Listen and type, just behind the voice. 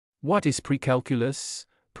What is precalculus?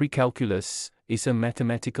 Precalculus is a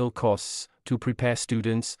mathematical course to prepare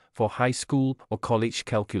students for high school or college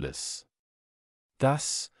calculus.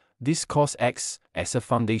 Thus, this course acts as a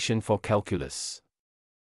foundation for calculus.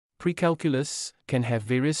 Precalculus can have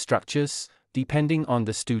various structures depending on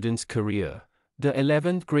the student's career. The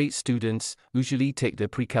 11th grade students usually take the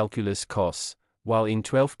precalculus course, while in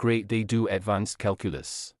 12th grade they do advanced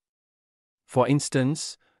calculus. For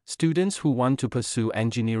instance, students who want to pursue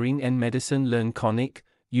engineering and medicine learn conic,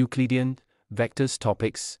 Euclidean, vectors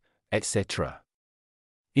topics, etc.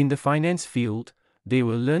 In the finance field, they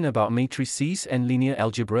will learn about matrices and linear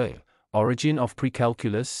algebra. Origin of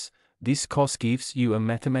precalculus. This course gives you a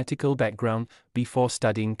mathematical background before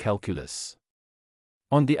studying calculus.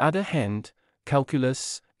 On the other hand,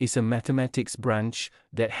 calculus is a mathematics branch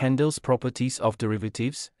that handles properties of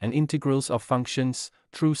derivatives and integrals of functions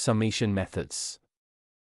through summation methods.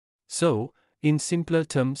 So, in simpler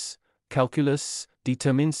terms, calculus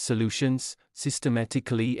determines solutions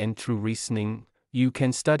systematically and through reasoning. You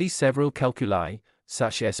can study several calculi,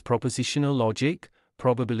 such as propositional logic,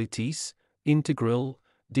 probabilities, integral,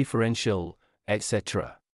 differential,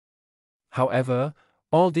 etc. However,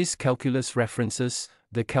 all this calculus references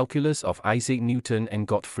the calculus of Isaac Newton and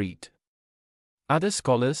Gottfried. Other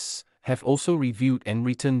scholars have also reviewed and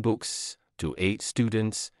written books to aid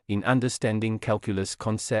students in understanding calculus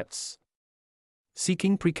concepts.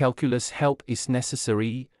 Seeking precalculus help is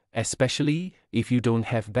necessary, especially if you don't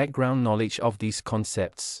have background knowledge of these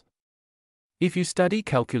concepts. If you study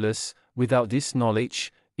calculus without this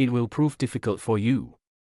knowledge, it will prove difficult for you.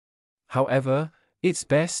 However, it's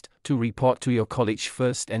best to report to your college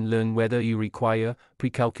first and learn whether you require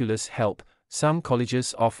precalculus help. Some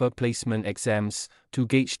colleges offer placement exams to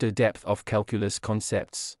gauge the depth of calculus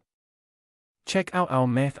concepts. Check out our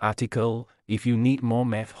math article if you need more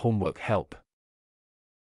math homework help.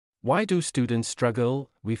 Why do students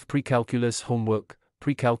struggle with precalculus homework?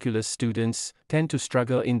 Precalculus students tend to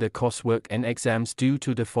struggle in the coursework and exams due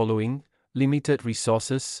to the following: limited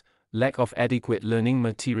resources, lack of adequate learning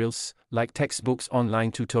materials, like textbooks,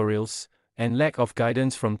 online tutorials, and lack of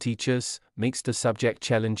guidance from teachers, makes the subject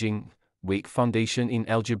challenging. Weak foundation in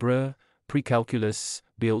algebra. Precalculus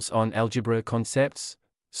builds on algebra concepts,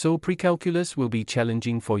 so precalculus will be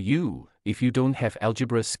challenging for you if you don't have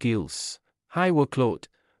algebra skills. High workload.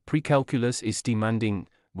 Precalculus is demanding,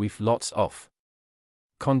 with lots of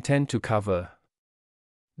content to cover.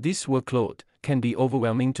 This workload can be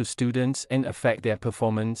overwhelming to students and affect their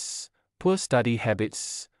performance. Poor study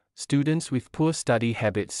habits. Students with poor study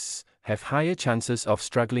habits have higher chances of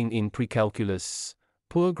struggling in precalculus.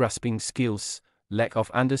 Poor grasping skills, lack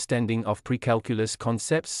of understanding of precalculus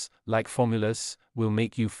concepts, like formulas, will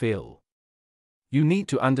make you fail. You need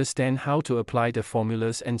to understand how to apply the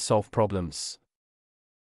formulas and solve problems.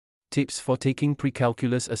 Tips for taking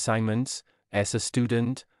precalculus assignments. As a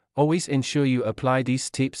student, always ensure you apply these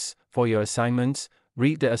tips for your assignments.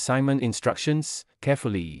 Read the assignment instructions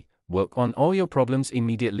carefully. Work on all your problems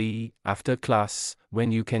immediately after class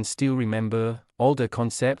when you can still remember all the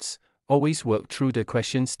concepts. Always work through the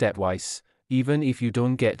questions stepwise, even if you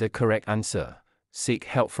don't get the correct answer. Seek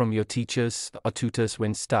help from your teachers or tutors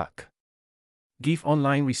when stuck. Give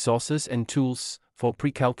online resources and tools for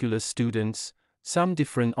precalculus students. Some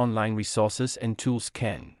different online resources and tools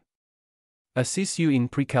can assist you in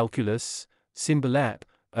precalculus. Symbolab,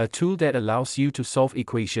 a tool that allows you to solve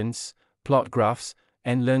equations, plot graphs,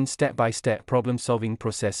 and learn step-by-step problem-solving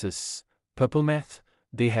processes. PurpleMath,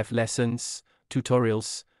 they have lessons,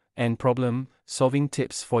 tutorials, and problem-solving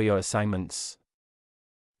tips for your assignments.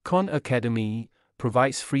 Khan Academy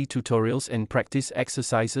provides free tutorials and practice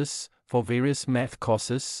exercises for various math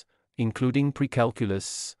courses, including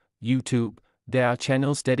precalculus. YouTube, there are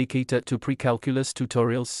channels dedicated to precalculus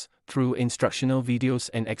tutorials through instructional videos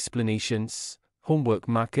and explanations. Homework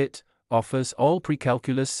Market offers all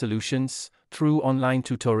precalculus solutions through online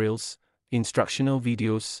tutorials, instructional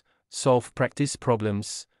videos, solve practice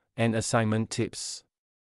problems, and assignment tips.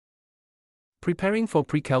 Preparing for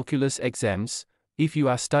precalculus exams. If you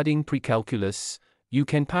are studying precalculus, you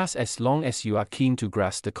can pass as long as you are keen to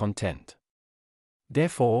grasp the content.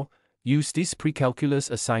 Therefore, use this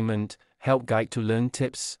precalculus assignment help guide to learn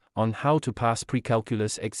tips on how to pass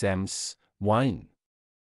precalculus exams. 1.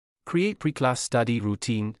 Create pre-class study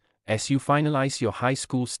routine. As you finalize your high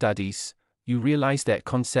school studies, you realize that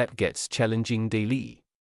concept gets challenging daily.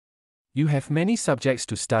 You have many subjects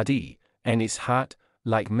to study, and it's hard,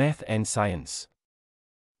 like math and science.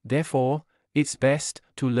 Therefore, it's best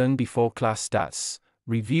to learn before class starts.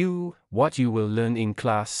 Review what you will learn in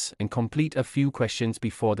class and complete a few questions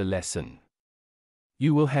before the lesson.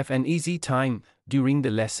 You will have an easy time during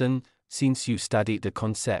the lesson since you studied the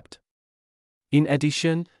concept. In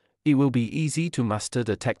addition, it will be easy to master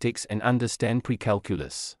the tactics and understand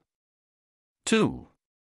precalculus. 2.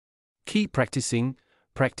 Keep practicing.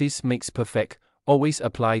 Practice makes perfect. Always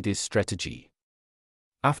apply this strategy.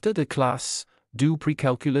 After the class, do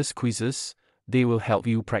precalculus quizzes. They will help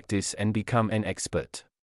you practice and become an expert.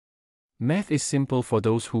 Math is simple for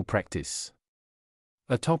those who practice.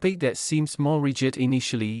 A topic that seems more rigid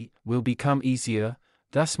initially will become easier,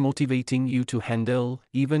 thus motivating you to handle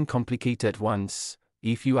even complicated ones.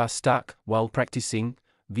 If you are stuck while practicing,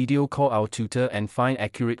 video call our tutor and find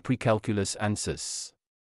accurate precalculus answers.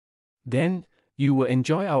 Then, you will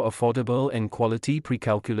enjoy our affordable and quality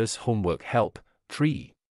precalculus homework help.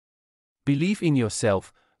 3. Believe in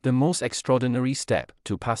yourself. The most extraordinary step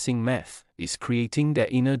to passing math is creating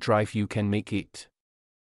that inner drive you can make it.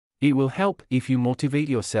 It will help if you motivate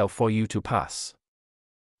yourself for you to pass.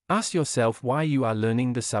 Ask yourself why you are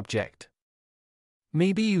learning the subject.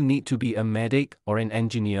 Maybe you need to be a medic or an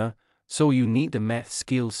engineer, so you need the math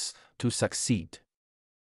skills to succeed.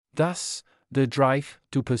 Thus, the drive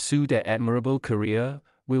to pursue that admirable career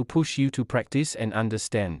will push you to practice and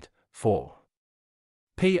understand. 4.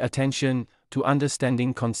 Pay attention to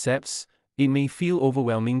understanding concepts. It may feel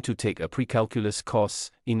overwhelming to take a precalculus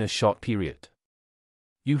course in a short period.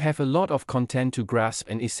 You have a lot of content to grasp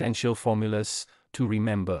and essential formulas to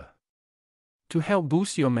remember. To help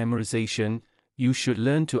boost your memorization, you should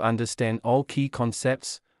learn to understand all key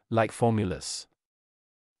concepts, like formulas.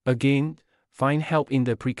 Again, find help in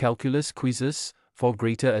the precalculus quizzes for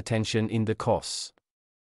greater attention in the course.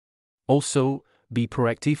 Also, be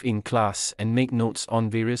proactive in class and make notes on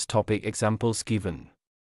various topic examples given.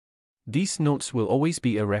 These notes will always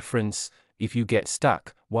be a reference if you get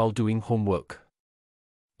stuck while doing homework.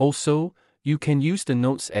 Also, you can use the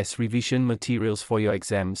notes as revision materials for your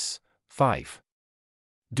exams. 5.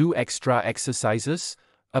 Do extra exercises.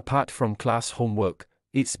 Apart from class homework,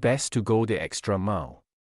 it's best to go the extra mile.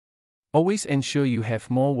 Always ensure you have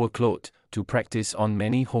more workload to practice on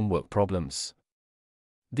many homework problems.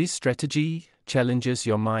 This strategy challenges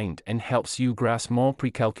your mind and helps you grasp more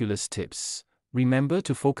precalculus tips. Remember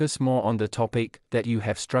to focus more on the topic that you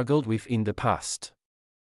have struggled with in the past.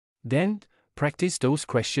 Then, practice those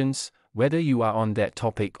questions, whether you are on that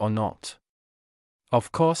topic or not.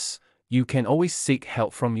 Of course, you can always seek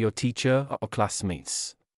help from your teacher or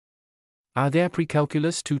classmates. Are there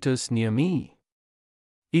precalculus tutors near me?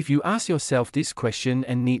 If you ask yourself this question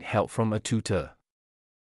and need help from a tutor,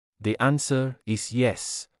 the answer is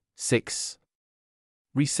yes. 6.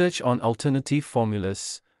 Research on alternative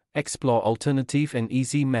formulas. Explore alternative and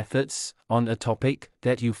easy methods on a topic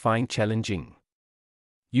that you find challenging.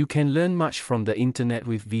 You can learn much from the internet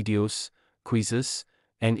with videos, quizzes,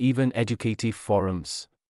 and even educative forums.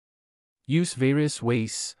 Use various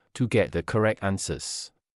ways to get the correct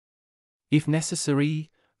answers. If necessary,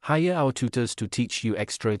 hire our tutors to teach you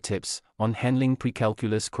extra tips on handling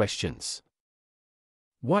precalculus questions.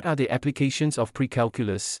 What are the applications of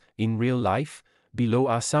precalculus in real life? Below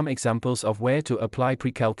are some examples of where to apply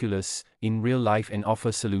precalculus in real life and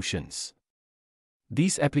offer solutions.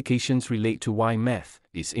 These applications relate to why math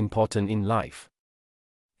is important in life.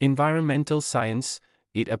 Environmental science.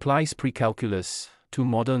 It applies precalculus to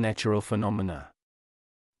model natural phenomena.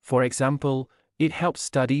 For example, it helps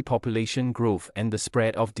study population growth and the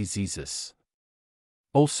spread of diseases.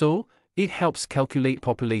 Also, it helps calculate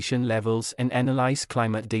population levels and analyze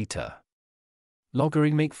climate data.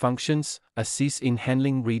 Logarithmic functions assist in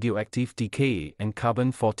handling radioactive decay and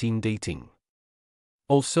carbon-14 dating.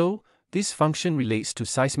 Also, this function relates to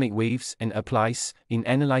seismic waves and applies in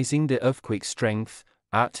analyzing the earthquake strength.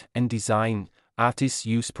 Art and design. Artists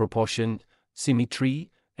use proportion,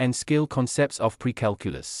 symmetry, and scale concepts of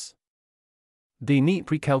precalculus. They need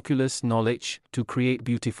precalculus knowledge to create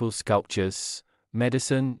beautiful sculptures.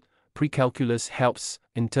 Medicine. Precalculus helps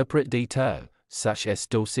interpret data, such as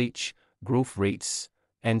dosage, growth rates,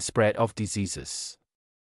 and spread of diseases.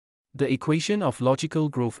 The equation of logical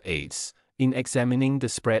growth aids in examining the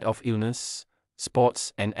spread of illness.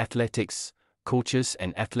 Sports and athletics. Coaches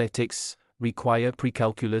and athletics require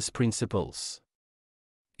precalculus principles.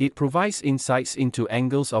 It provides insights into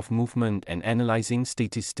angles of movement and analyzing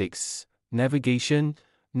statistics. Navigation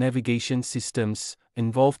systems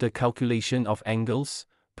involve the calculation of angles,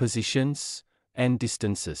 positions, and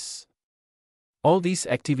distances. All these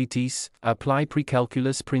activities apply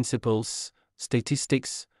precalculus principles.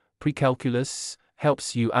 Statistics. Precalculus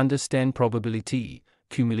helps you understand probability,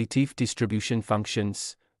 cumulative distribution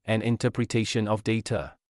functions, and interpretation of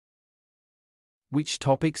data. Which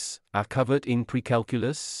topics are covered in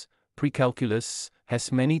precalculus? Precalculus has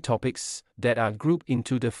many topics that are grouped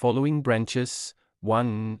into the following branches.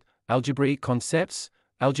 1. Algebraic concepts.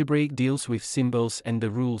 Algebraic deals with symbols and the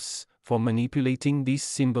rules for manipulating these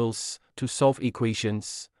symbols to solve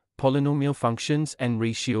equations, polynomial functions and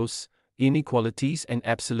ratios, inequalities and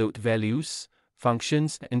absolute values,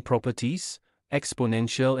 functions and properties,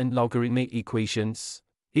 exponential and logarithmic equations.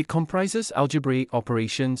 It comprises algebraic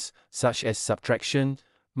operations such as subtraction,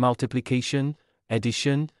 multiplication,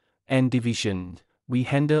 addition, and division. We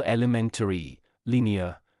handle elementary,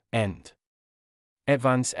 linear, and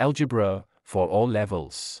advanced algebra for all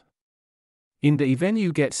levels. In the event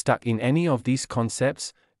you get stuck in any of these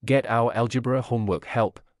concepts, get our algebra homework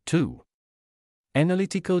help. 2.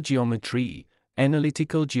 Analytical geometry.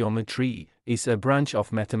 Analytical geometry is a branch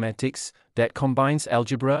of mathematics that combines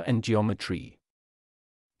algebra and geometry.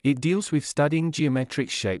 It deals with studying geometric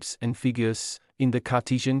shapes and figures in the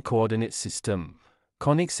Cartesian coordinate system.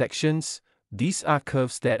 Conic sections. These are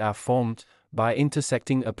curves that are formed by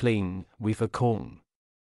intersecting a plane with a cone.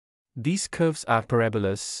 These curves are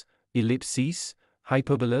parabolas, ellipses,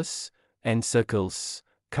 hyperbolas, and circles.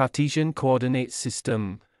 Cartesian coordinate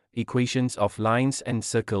system. Equations of lines and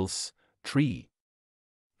circles. 3.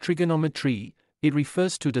 Trigonometry. It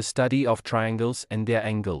refers to the study of triangles and their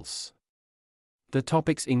angles. The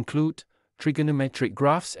topics include trigonometric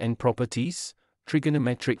graphs and properties,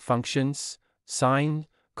 trigonometric functions, sine,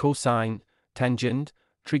 cosine, tangent,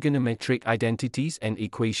 trigonometric identities and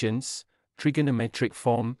equations, trigonometric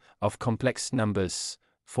form of complex numbers.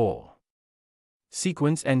 4.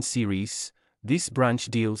 Sequence and series. This branch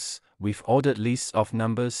deals with ordered lists of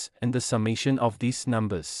numbers and the summation of these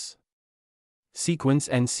numbers. Sequence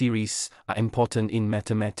and series are important in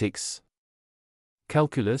mathematics,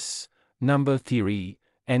 calculus, number theory,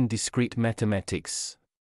 and discrete mathematics.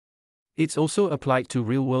 It's also applied to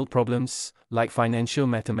real-world problems like financial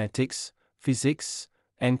mathematics, physics,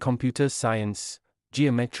 and computer science,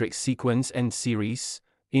 geometric sequence and series,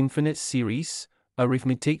 infinite series,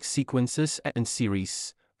 arithmetic sequences and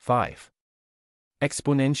series. 5.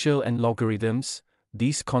 Exponential and logarithms.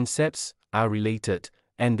 These concepts are related,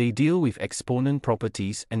 and they deal with exponent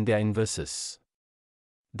properties and their inverses.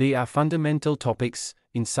 They are fundamental topics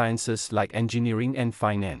in sciences like engineering and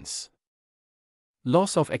finance.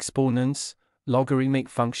 Laws of exponents, logarithmic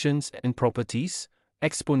functions and properties,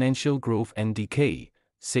 exponential growth and decay.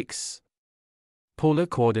 6. Polar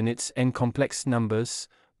coordinates and complex numbers.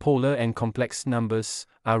 Polar and complex numbers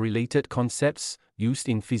are related concepts used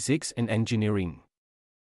in physics and engineering.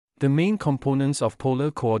 The main components of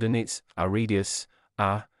polar coordinates are radius,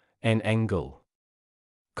 r, and angle.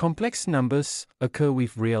 Complex numbers occur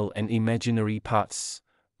with real and imaginary parts.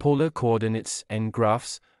 Polar coordinates and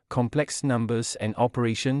graphs, complex numbers and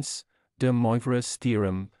operations. De Moivre's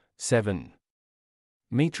theorem. 7.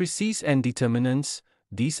 Matrices and determinants.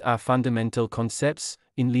 These are fundamental concepts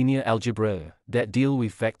in linear algebra that deal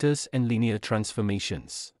with vectors and linear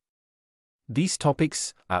transformations. These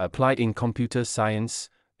topics are applied in computer science,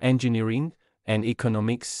 engineering, and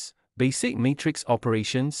economics. Basic matrix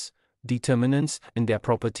operations, determinants and their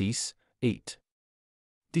properties. 8.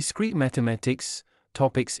 Discrete mathematics.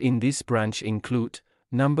 Topics in this branch include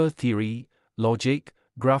number theory, logic,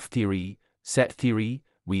 graph theory, set theory.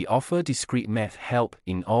 We offer discrete math help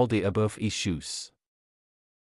in all the above issues.